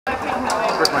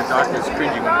course, my doctor is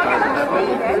cringing when we talk about that.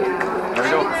 There we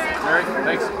go. All right,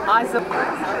 thanks. Awesome.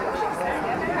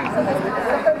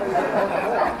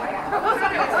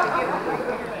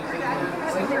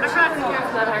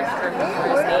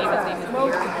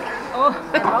 Oh,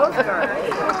 so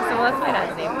that's my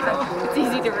dad's name. It's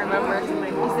easy to remember.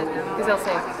 Because he'll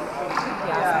say, he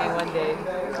asked me one day,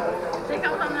 I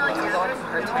was having a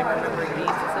hard time remembering names.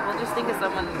 I said, well, just think of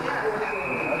someone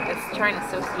that's trying to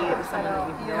associate with someone that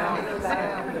you've known.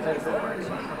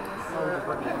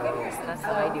 That's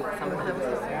how I do it sometimes.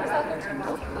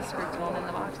 The script one in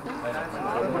the box there.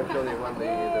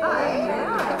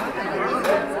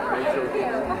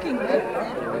 Looking good.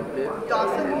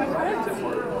 Dawson.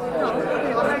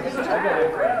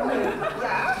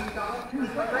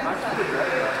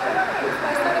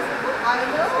 I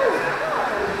know.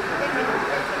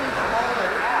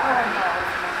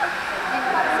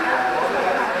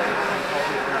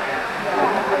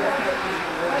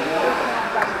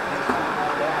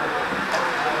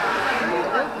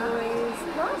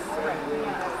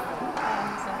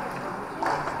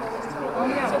 Oh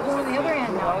yeah, we're going to the other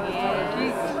end now.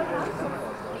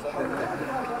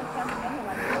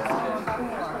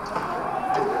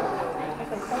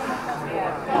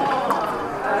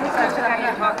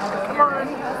 Come on.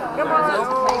 Come on.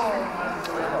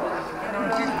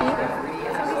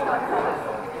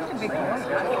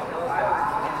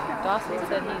 Dawson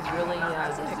said he's really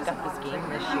picked up his game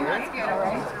this year. All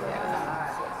right.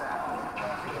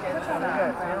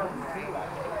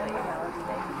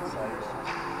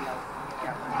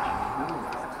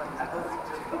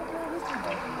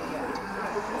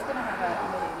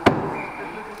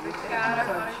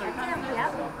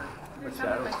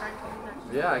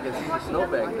 Yeah, I can see the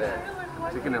snowbank there. I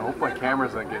hope my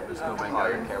camera's not getting the snowbank out.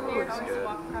 Your camera looks good.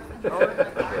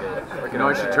 You know,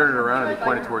 I should turn it around and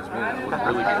point it towards me. It would look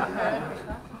really good.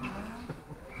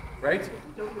 Right?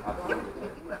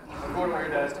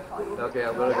 Okay,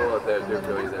 I'm gonna go out there too,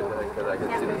 because I can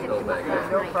see the snowbank.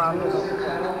 No problem.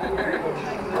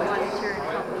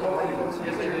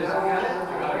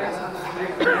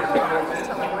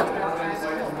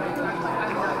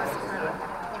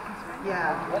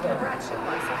 Yeah.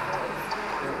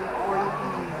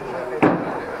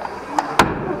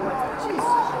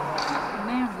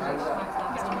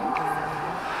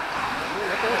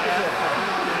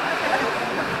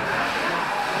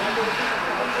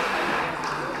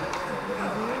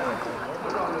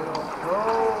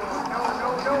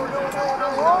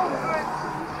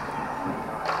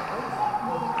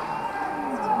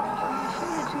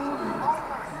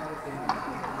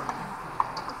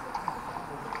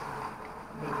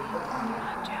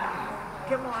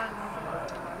 Come on.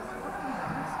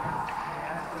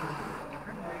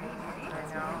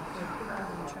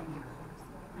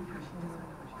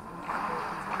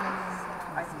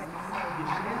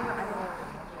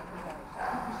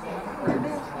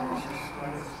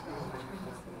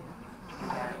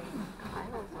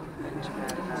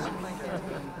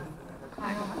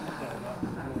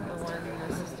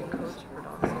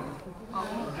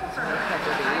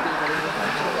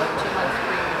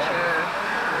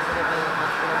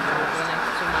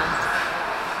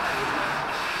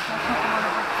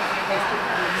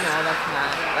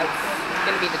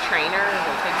 Be the trainer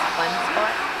that takes Glenn's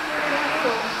spot.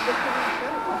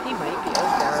 He might be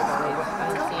out there, but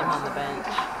I don't see him on the bench.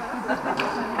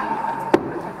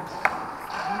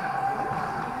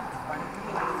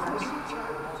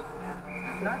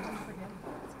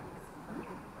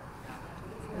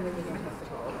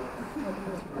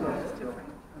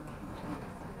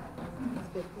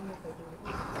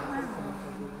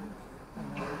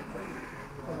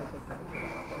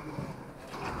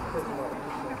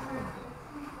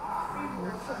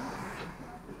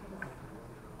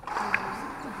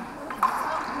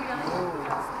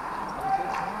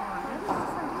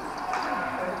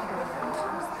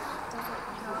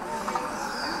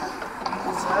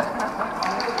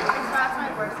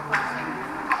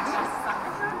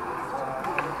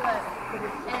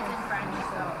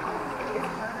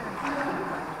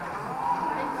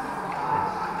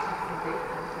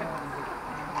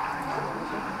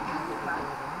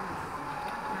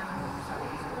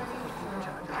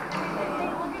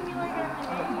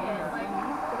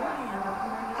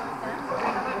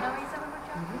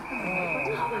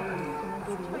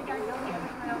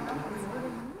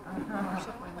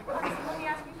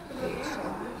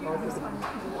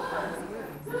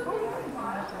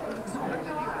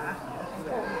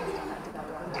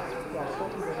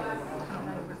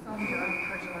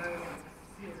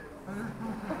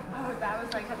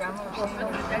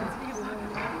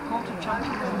 Colton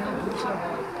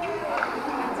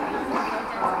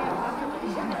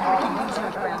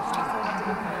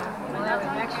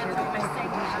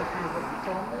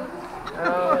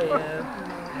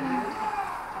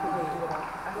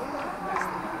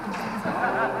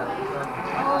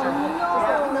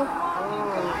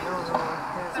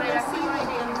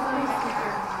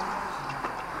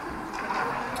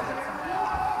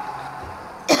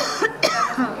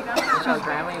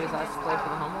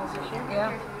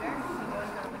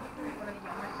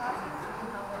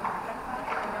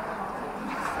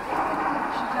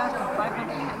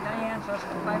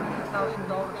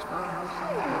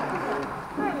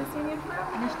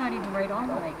not even right on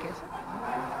the lake, is it?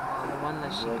 The one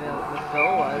that she built with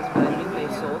Bill was, but I think they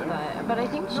sold that. But I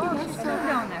think she No, was she's still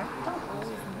down there.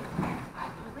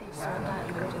 sold that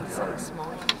and moved into something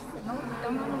smaller. No,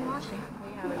 down on the washing.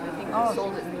 Yeah, but I think they Oh,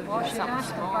 sold it and moved well, into she's something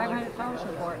asking smaller. 500,000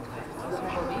 for it.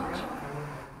 Circle Beach.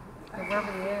 The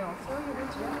Beverly Ale.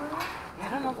 I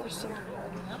don't know if there's still.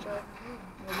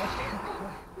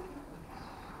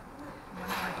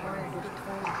 Victoria just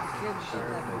told the kids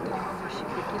that she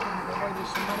would give them the lady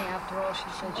some money. After all, she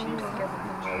said she took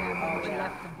everything away and she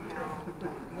left them.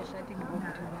 Yes, I think it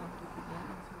went too long.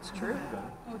 It's true.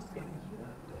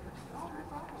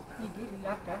 He did, he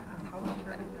left that house.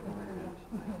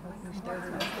 He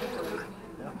started out.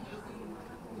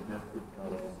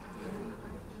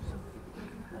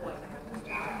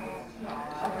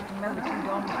 Remember, Tim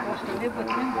Dawn was supposed to live with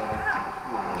him.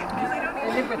 They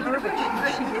lived with her, but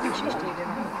she didn't. She stayed in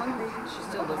her country. She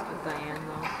still lives with Diane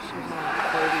though. She was in her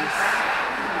 30s.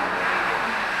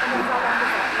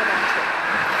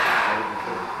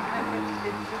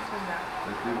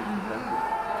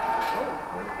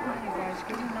 You guys,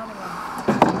 give me another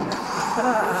one.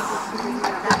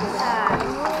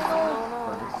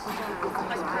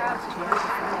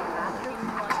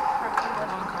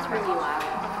 It's really loud.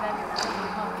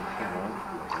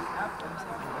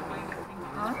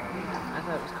 I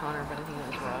thought it was Connor, but I think it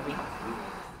was Robbie.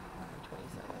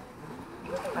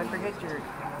 27. I forget your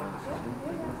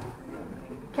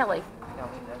Kelly.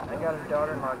 I got her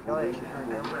daughter-in-law, Kelly. I should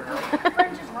remember her.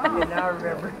 And now I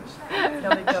remember.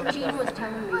 Kelly. Jean was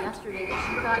telling me yesterday that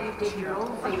she thought you did your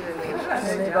own fingernails.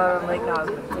 And they got on Lake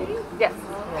Osmond. Yes,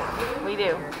 Yeah. we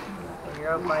do. And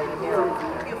you're out by the hill.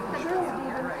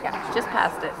 Yeah, just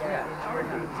past it. Yeah, in your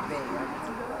Dean's Bay.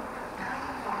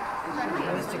 We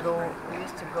used to go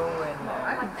and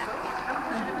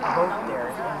boat there,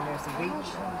 and there's a beach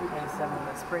and some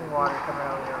spring water coming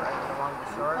out there right along the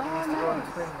shore. We used to go and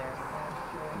swim there.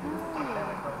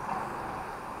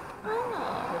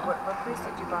 What place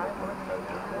did you buy?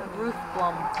 Ruth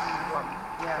Blum.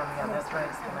 Yeah, that's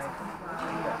right. My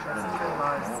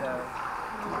sister-in-law's,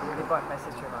 they bought my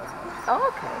sister-in-law's house. Oh,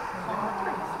 okay.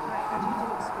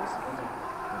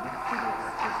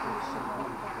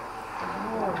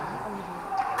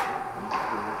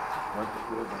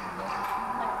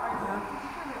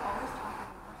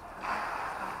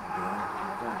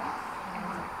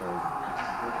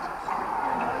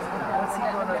 What's he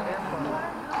going up there for?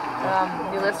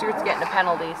 The Liskeard's getting a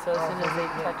penalty, so as soon as they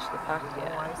touch the puck, I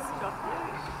don't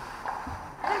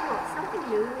know, it's something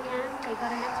new, Leanne. They got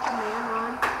an extra man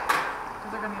on.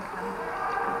 They're going to get a penalty.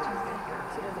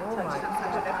 Oh my God.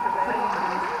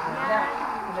 Yeah,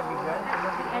 That'd be good.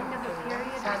 at the end of the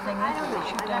period. Sad thing is, they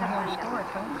shoot down here and score it,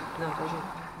 huh? No, it doesn't.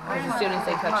 As soon as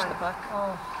they touch the puck,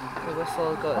 Oh, the whistle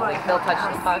will go, like they'll touch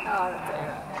the puck.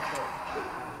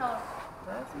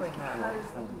 That's way nice.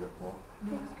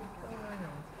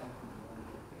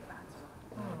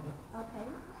 Okay.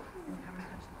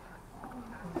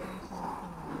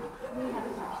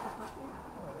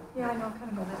 yeah, I know, I'm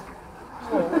kind of this.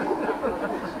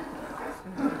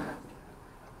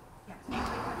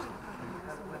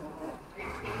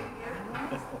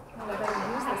 I better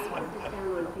use this one. Put down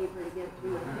on paper to get it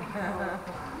through.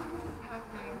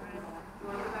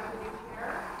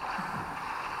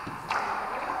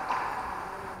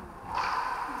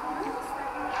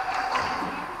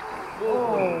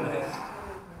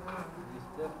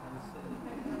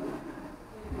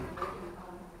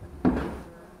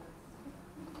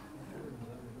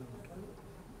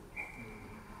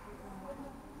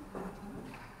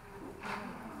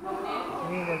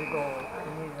 We need another goal.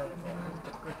 We need another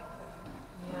goal.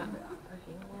 Yeah.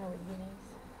 Yeah, would be nice.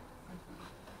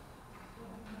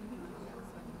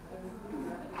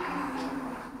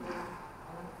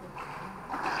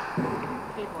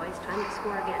 Okay, boys, time to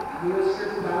score again.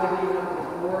 Liskeard Valley number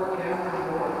 4,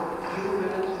 Cameron Moore. 2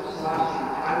 minutes for slashing.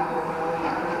 Idaho Valley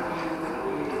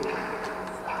 13.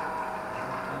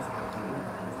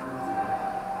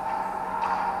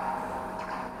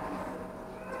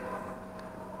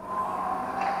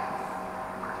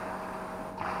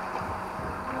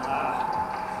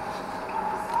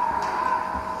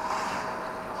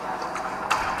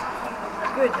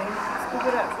 Good, Dave. Scoop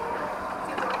it up.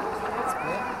 That's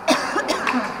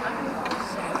good.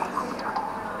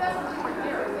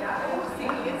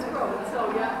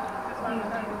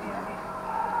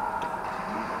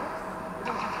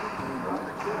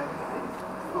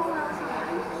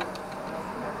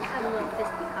 Have a little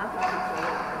fisty cup.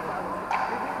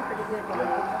 Pretty good.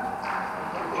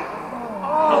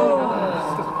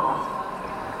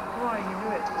 Boy, you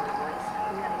knew it.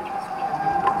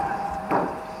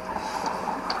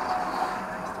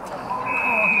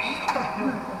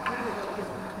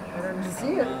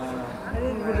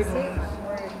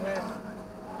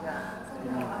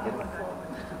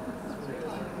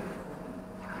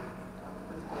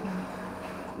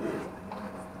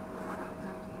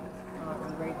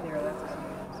 Right there, that's good.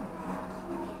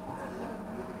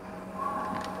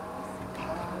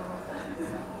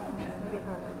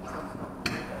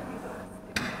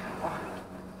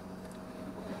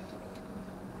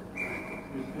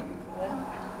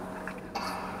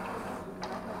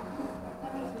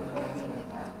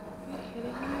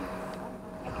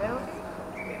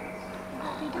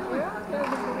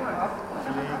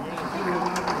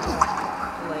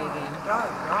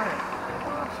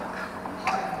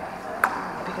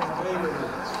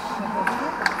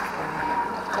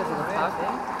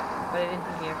 But I didn't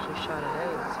think he actually shot it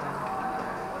out, so.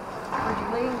 Where'd you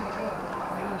lay in the game?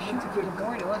 You shoot for the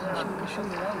board, it wasn't shooting to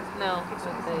shoot it out. No, but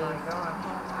they.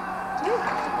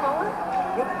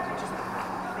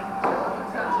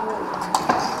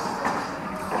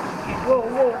 Whoa,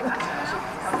 whoa.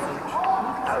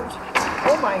 Ouch.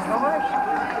 Oh my gosh.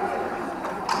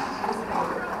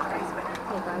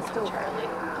 Still Charlie.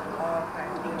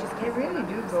 They really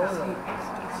do go though.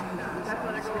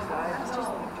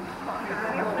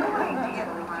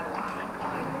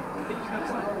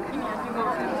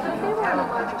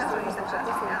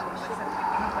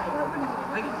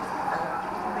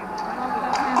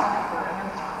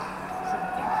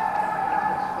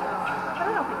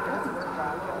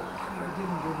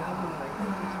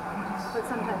 But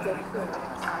sometimes they could.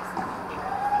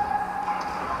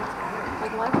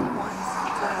 Like life once.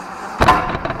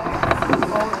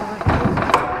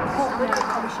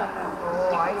 Shut it out.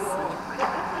 Oh, I see.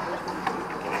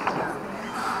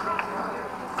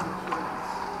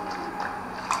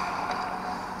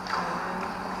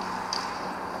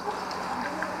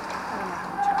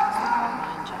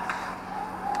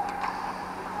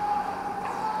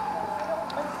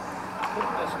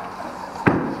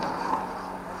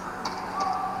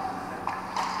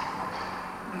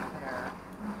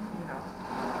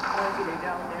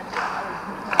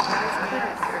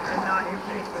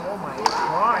 Oh my gosh.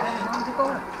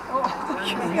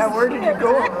 Yeah, where did you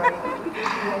go?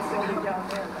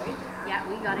 Yeah,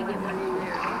 we gotta get one in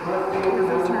there.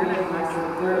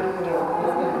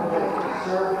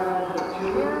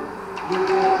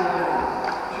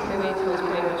 Maybe it feels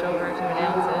pretty much over to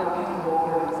announce it.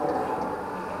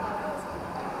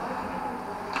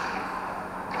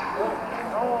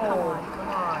 Oh, come on.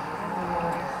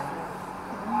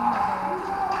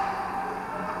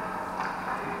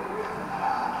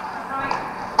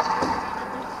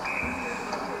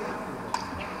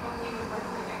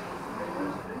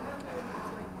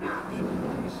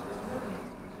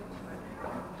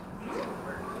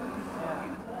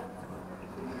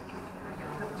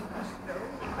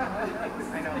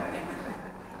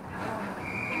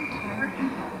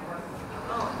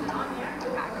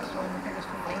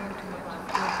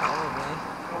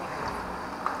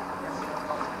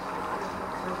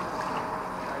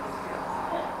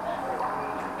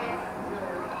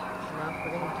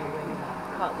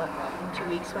 In 2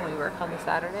 weeks when we work on the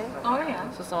Saturday. Oh, yeah.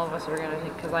 So some of us are gonna,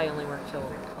 because I only work till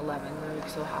 11,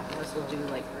 so half of us will do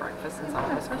like breakfast and some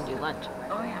of us can do lunch.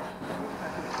 Oh, yeah.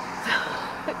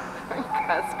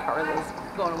 Because Carla's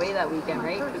going away that weekend,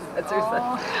 right? That's her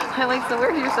son. I'm like, so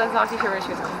where's your son's hockey tournament? She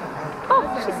goes,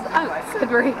 oh, she's out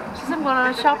Sudbury. She said, I'm going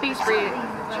on a shopping spree.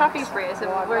 Shopping spree. I said,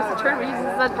 well, where's the tournament? She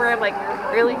said, Sudbury. I'm like,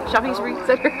 really? Shopping spree?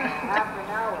 Sudbury?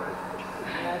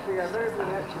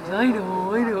 I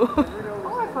know.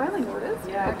 Oh, I finally noticed.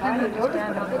 I kind of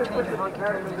understand how they change the hockey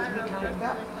tournament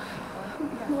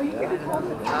 3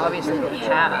 times. Obviously they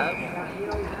have.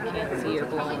 You can't see or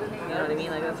blow. You know what I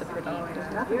mean? Like that's a pretty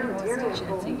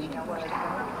constituency.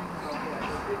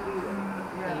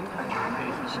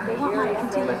 They want my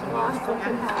empty like lost I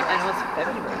know it's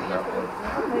February.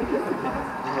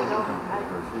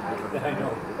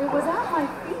 It was at my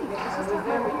feet. It was just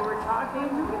at my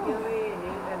feet.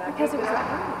 Because it was at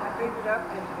my feet. I picked it up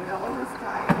and it was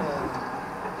tired.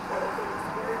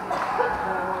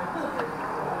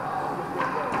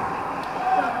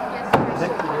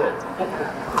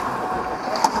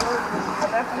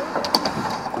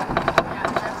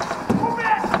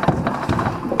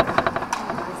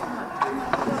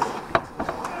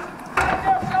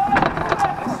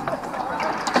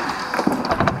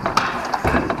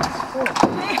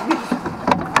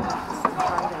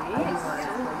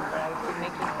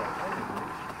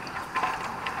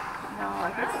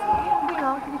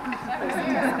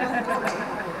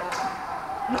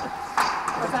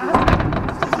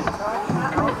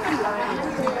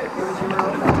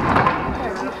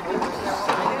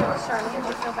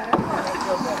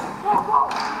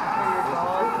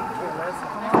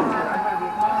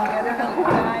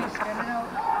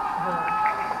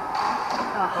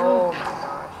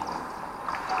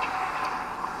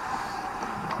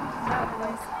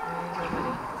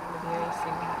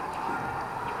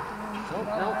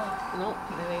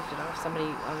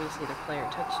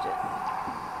 touched it.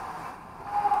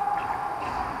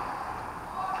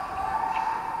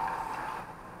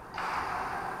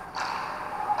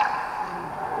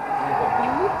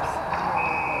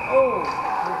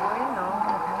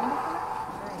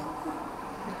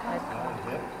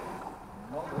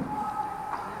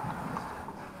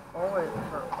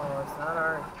 It's not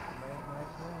ours.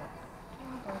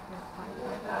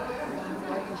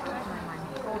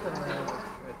 Colton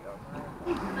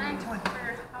ran it.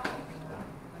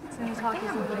 So his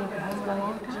hockey's been playing for a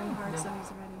long time, so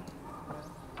he's ready.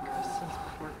 Since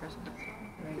before Christmas.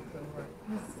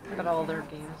 But all their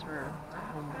games were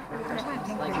home before Christmas.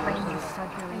 Like Christmas.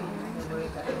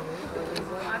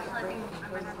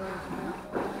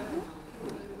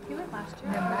 He went last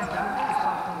year.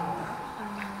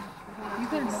 You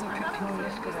got another trip to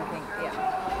Liskeard, I think. Yeah.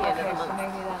 Okay, so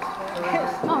maybe that's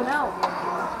Oh, no.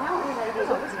 There's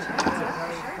always a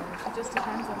chance. It just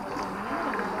depends on what they need.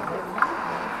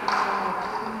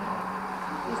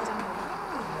 He's done it.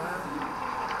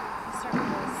 He started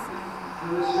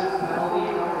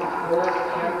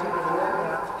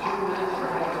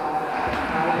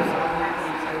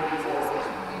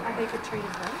Are they for trade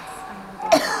events?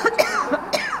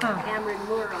 Cameron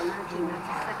Moore on that team, that's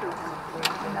the second time.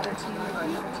 Another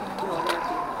team.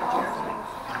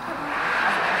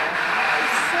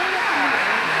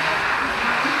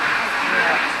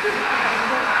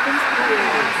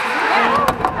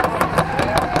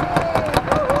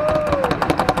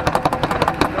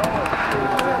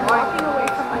 Walking away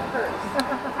from my purse.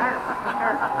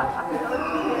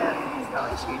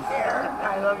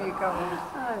 I love you coming.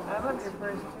 I love your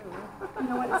first too. You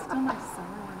know what? It's still my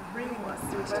summer. Reading was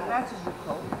switched up. That's just your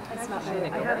coat. It's not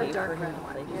bad. I have a dark red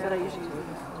one. He said I usually use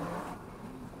this.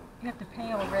 You have to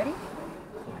pay already?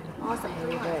 Awesome.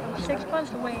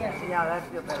 $6 away in. Yeah, that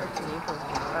feels better to me.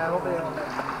 I hope they don't.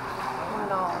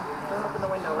 No. Don't open the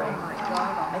window, right?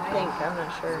 I think, I'm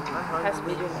not sure. Has to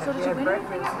be. So did you win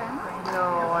anything at Rennes?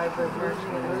 No, I was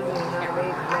nursing and losing enough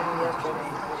weight many yesterday.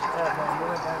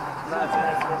 Last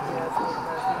night, yes.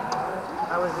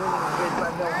 I was winning good,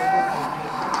 but no, we didn't.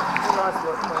 We lost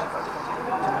about 25.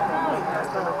 That's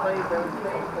when I played, they were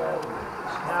playing good.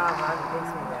 Now I'm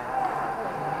fixing that.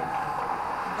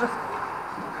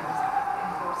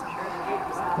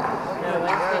 No,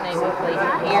 Wednesday night we played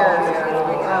here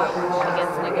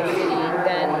against Nickel City.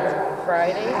 Then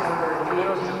Friday,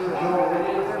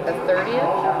 the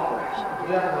 30th,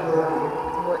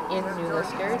 we're in New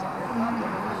Liskeard.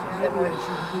 Then we're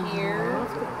here.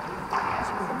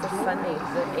 It's a Sunday,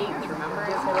 it's the 8th, remember?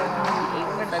 It's the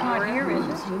 8th of It's not February. here, is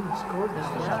it?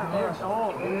 Oh,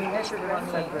 That's your one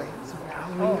February.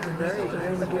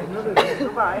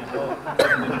 goodbye. No,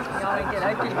 I did. I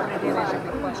just put it in as a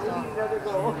request off.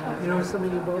 You know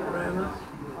something about Rama?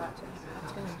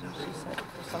 She said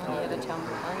for somebody at a town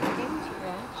playing games,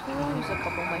 she will use a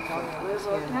couple of my calculators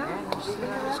here and there. And she said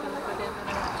I was going to put in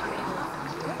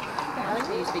I like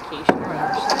to use vacation or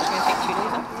whatever. She said she's going to take 2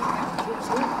 days off.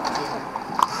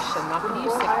 She said I'm not going to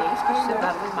use sick days because she said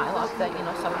that would be my luck that, you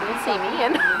know, somebody would see me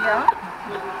and Yeah.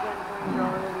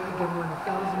 Give one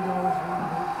 $1,000.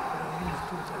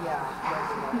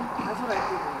 That's what I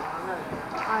figured.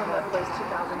 I love those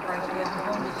 2,000 Thanks for getting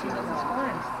home to see them this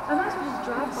morning. I might as well just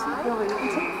drive by and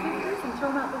take pictures and throw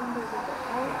them out the window.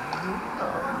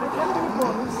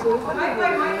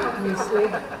 You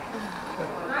said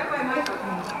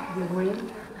the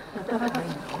wind. All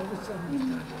of a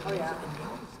sudden, Oh, yeah.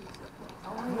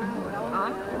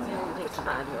 it's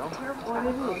fine, though. What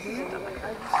it is, isn't it?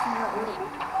 I just see that way.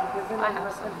 I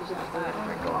have some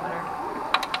drink opener.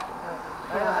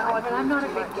 But I'm not a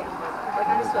big gambler. Like,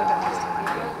 I just like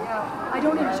I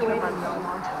don't enjoy them so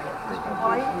much.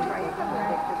 Right?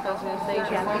 I was going to say, your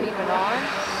phone even on?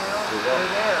 They're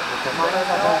there. Mine's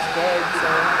almost dead,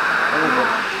 so.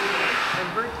 And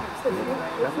Bert keeps saying,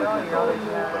 "Oh, you're always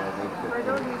mad." I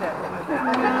don't do that.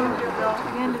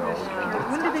 The end of this year.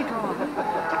 When did they draw?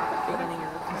 Beginning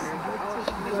of the third.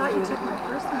 I thought you took my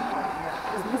person.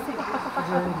 It was missing.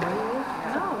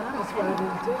 No, That's what I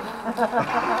didn't do.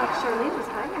 Charlene was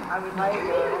hiding. I was like,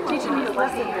 Teaching me a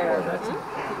lesson there. he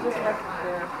just left it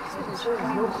there.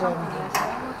 No problem.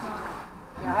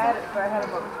 Yeah, I had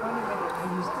about 20 minutes. I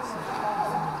used to say,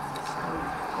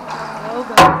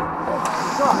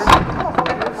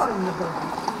 listen to them.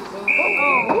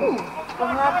 What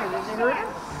happened? Did you hurt him?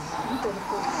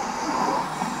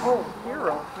 Oh,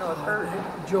 hero. No, it's hurt.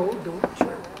 Joe, don't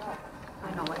chirp. I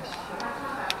know it.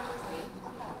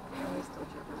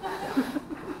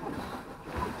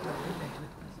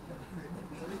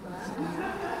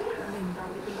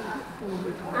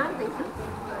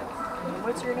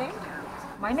 What's your name?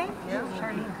 My name? Yeah.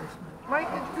 Charlene. Mike,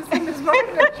 it's the same as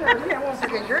smoking at Charlie. I won't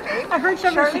forget your name. I heard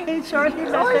somebody say Charlie. I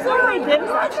said, no, I didn't.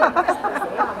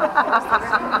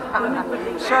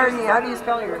 Charlie, how do you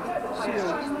spell yours?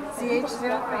 C-H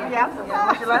Smith? Yeah.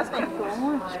 What's your last name?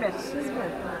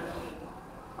 Smith.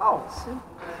 Oh.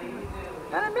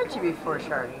 And I met you before,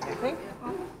 Charlie, I think.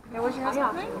 Yeah, what's your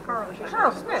husband's name?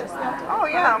 Carl Smith. Oh,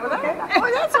 yeah.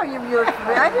 Well, that's how you look for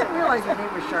me. I didn't realize your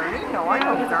name was Charlie. No, I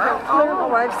know Carl.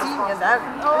 Oh, I've seen you.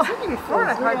 I've seen you before,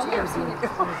 and I thought, gee, I've seen you.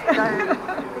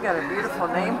 You got a beautiful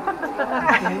name.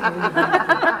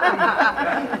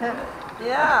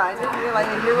 Yeah, I didn't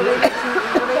realize you're related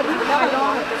to my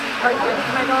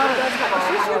daughter.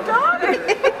 She's your daughter.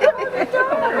 Your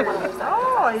daughter.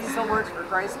 Oh, he still works for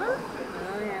Chrysler?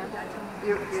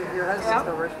 Your husband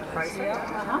still works for Chrysler?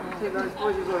 You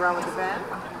suppose you go around with the van?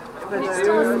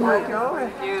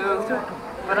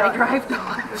 But I drive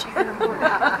Dodge.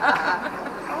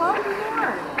 Oh, you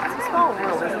are. It's a small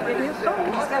world, isn't it? He's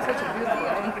got such a beauty,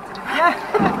 I think it's a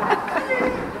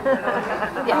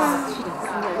Yes, she does.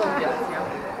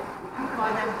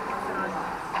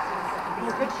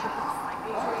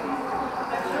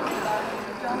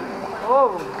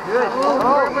 Oh, good.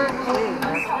 Oh, gee,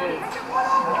 that's good.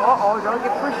 Uh-oh, don't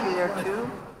get pushy there, too.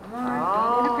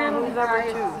 Oh, who's number 2?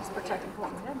 He's protecting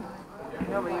Colton.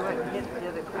 No, but you went and hit the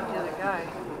other guy.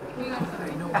 You can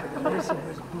push him around.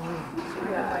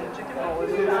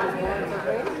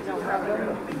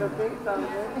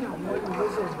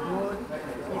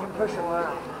 Push him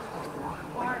around.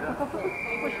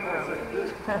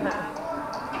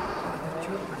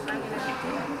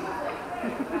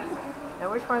 Now,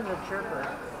 which one's a chirper?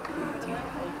 He's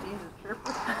a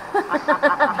chirper.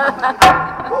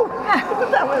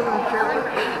 That wasn't a chirper.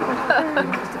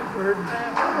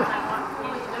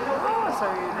 Oh, so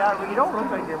you don't look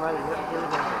like your mother. You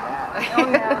look like your dad. Oh,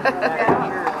 yeah.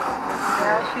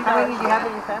 How many do you have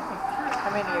in your family? How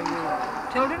many are you?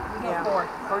 Children? Yeah.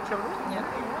 4 children? Yeah.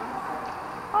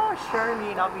 Oh,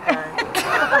 Charlene, I'll be darned.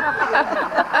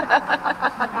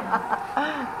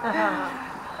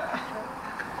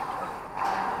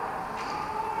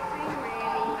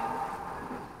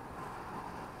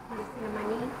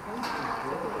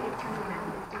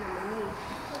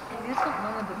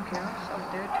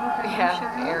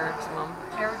 Yeah, Eric's mom.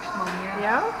 Eric's mom, yeah.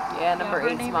 Yeah? Yeah, number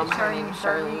 8's mom. Her name's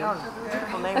Charlene. Oh,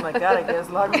 beautiful name like that, I guess.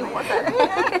 A lot of people want that.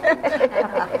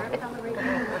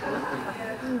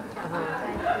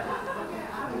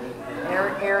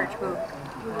 Eric's who?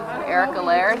 Eric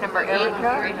Allaire, number 8,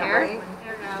 right here.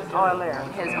 Oh, Allaire.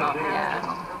 His mom, yeah.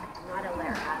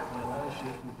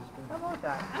 How about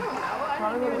that?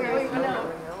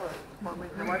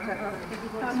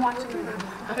 I'm watching.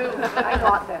 I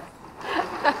got this.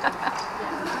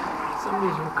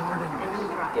 Somebody's recording.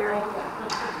 Gary.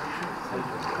 He's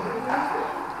recording.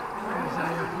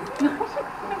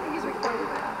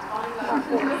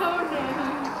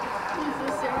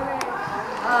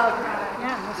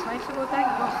 Yeah, what's nice about that,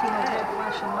 you don't see no red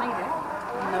flashing light, eh?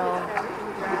 No.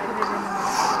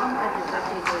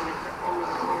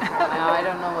 No, I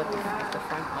don't know what the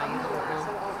front light is.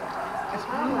 It's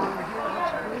blue over here,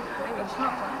 it's blue. It's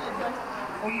not flashing.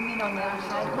 Oh, you mean on the other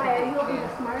side? Maya, you'll be the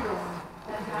smartest.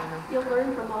 You'll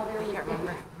learn from all their I can't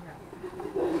remember. mistakes.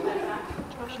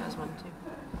 Josh has one too.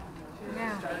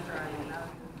 Yeah.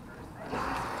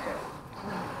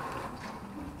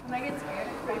 When I get scared, I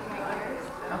break my ears.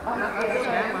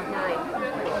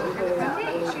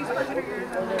 She's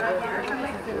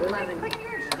 11.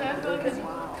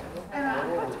 And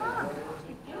what's wrong?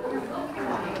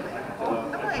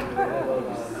 I'm like,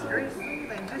 seriously?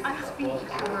 Like, just speak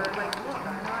or like, look,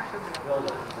 I'm not. I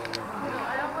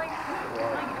don't like,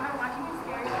 am I watching you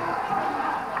scared?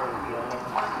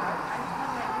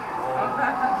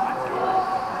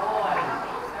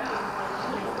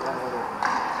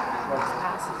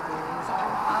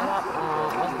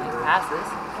 Passes.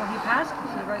 Well, he passes,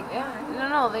 he's right there. Yeah.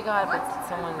 No, they got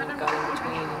someone got in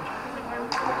between.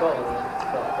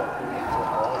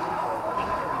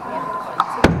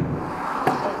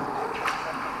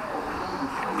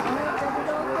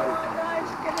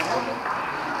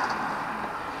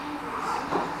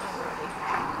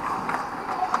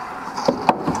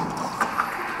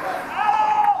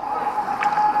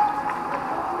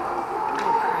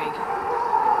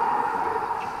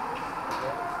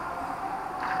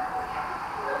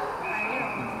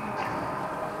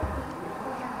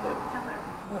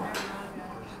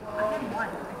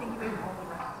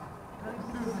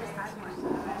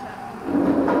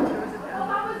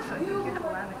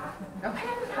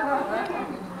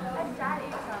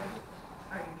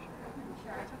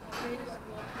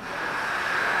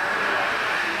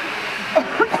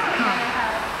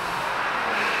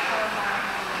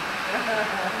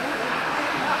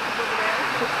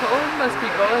 Colton must be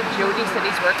going. Jody said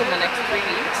he's working the next 3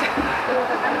 weeks.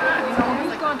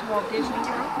 He's gone to Walt Disney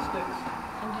World.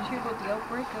 And did you hear about the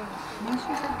outbreak of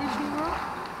monsters at Disney World?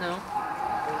 No.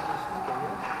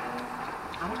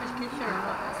 I'm just kidding.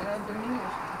 The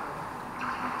news.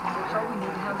 So we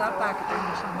need to have that back at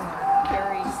there somewhere.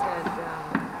 Carrie said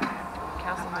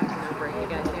Castle Mountain will break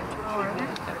again too. Oh, really?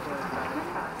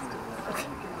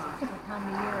 What time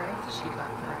of year, right? She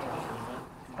got married.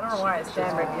 I don't know why I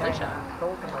stand right behind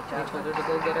Colton like They that. told her to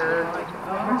go get her. I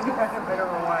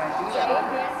don't know why I do that.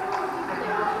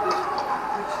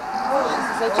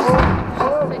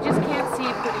 I just can't see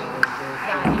putting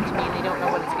that into me. They don't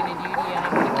know what it's going to do to you. And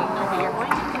I'm thinking, no, but you're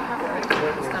going to have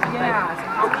a stomach bypass.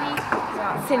 And how many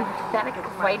synthetic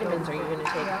vitamins are you going to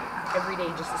take every day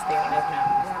just to stay alive now?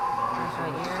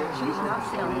 She's not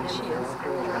feeling it. She is.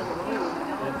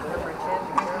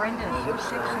 Brendan, she's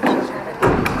 6 and she's had it.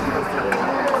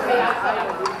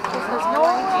 She has no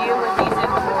idea what he's in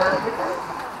for.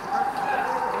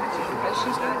 But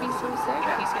she's going to be so sick.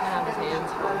 He's going to have his hands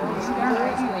full. He's going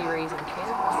to be raising kids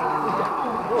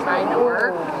and trying to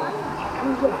work.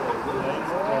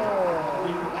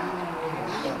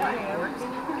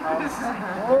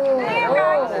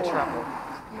 The trouble.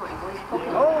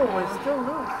 Oh, it's still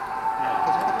loose.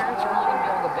 Because her parents are only going to be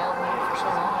able to bail him out for so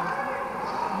long.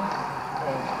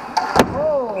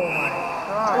 Oh my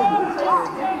God.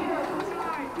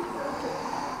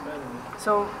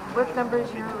 So, what number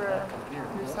is your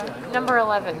son? Number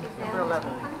 11. Number 11.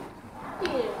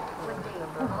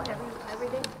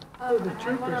 Oh, the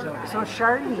troopers are. So,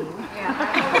 Charlene.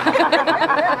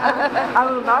 I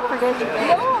will not forget your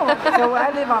name. So, I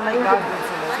live on Lake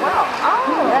Godwinson as well.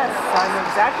 Oh. Yes, I know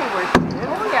exactly where she is.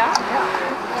 Oh, yeah.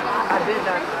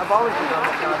 I've always been on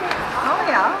Lake Godwinson. Oh,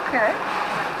 yeah, okay.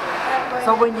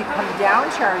 So when you come down,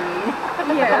 Charlene,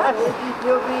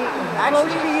 you'll be close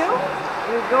to you.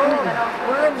 You go.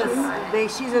 We're in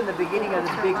this. She's in the beginning of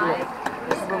this big lake.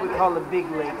 This is what we call the big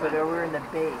lake, but we're in the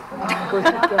bay.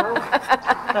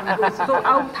 So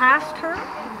out past her?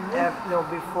 No,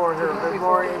 before her. We're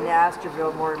more in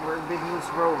Astorville, more Big Moose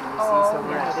Road. You see, so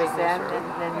we're at this end, and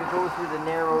then you go through the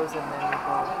Narrows, and then you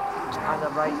go on the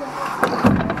right.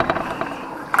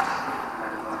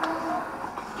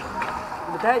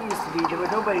 But that used to be, there was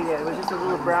nobody there. It was just a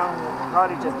little brown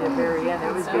cottage at the very end.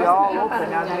 It would be all open.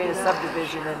 Now they made a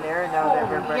subdivision in there, and now they're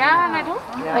everybody. Yeah, and I don't,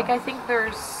 like, I think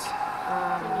there's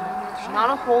not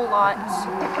a whole lot,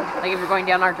 like if you're going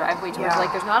down our driveway towards,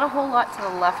 like, there's not a whole lot to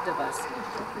the left of us.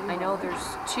 I know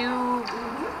there's 2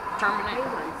 permanent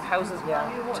houses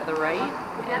to the right.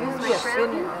 And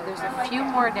there's a few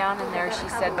more down in there, she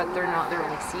said, but they're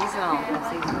only seasonal.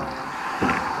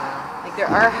 Like there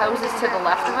are houses to the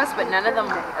left of us, but none of them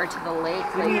are to the lake.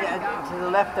 You mean to the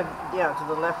left of you,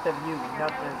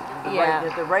 not the right.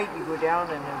 At the right, you go down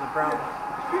and there's a brown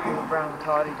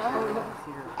cottage.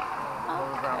 Cedar,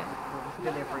 brown. It's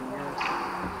been there for years.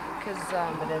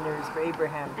 And then there's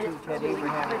Abraham too. Ted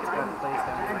Abraham has got a place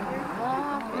down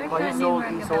there. Well, he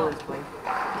sold his place.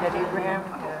 Ted Abraham.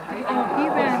 Oh, he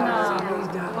ran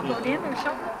Lookout Inn or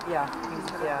something? Yeah.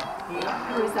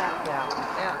 Who is that? Yeah,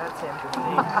 that's him.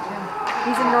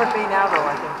 He's in North Bay now, though,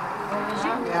 I think.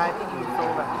 Yeah, I think he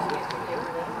sold it.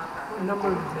 Number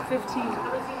 15.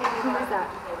 Who is that?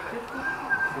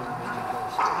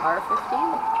 R15?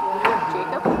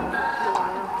 Jacob?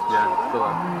 Yeah, so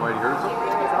why, you heard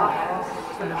something?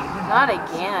 Not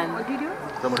again. What did you do?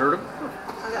 Someone heard him?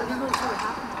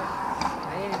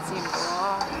 I didn't see him go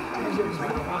off.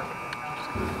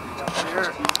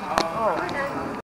 Oh.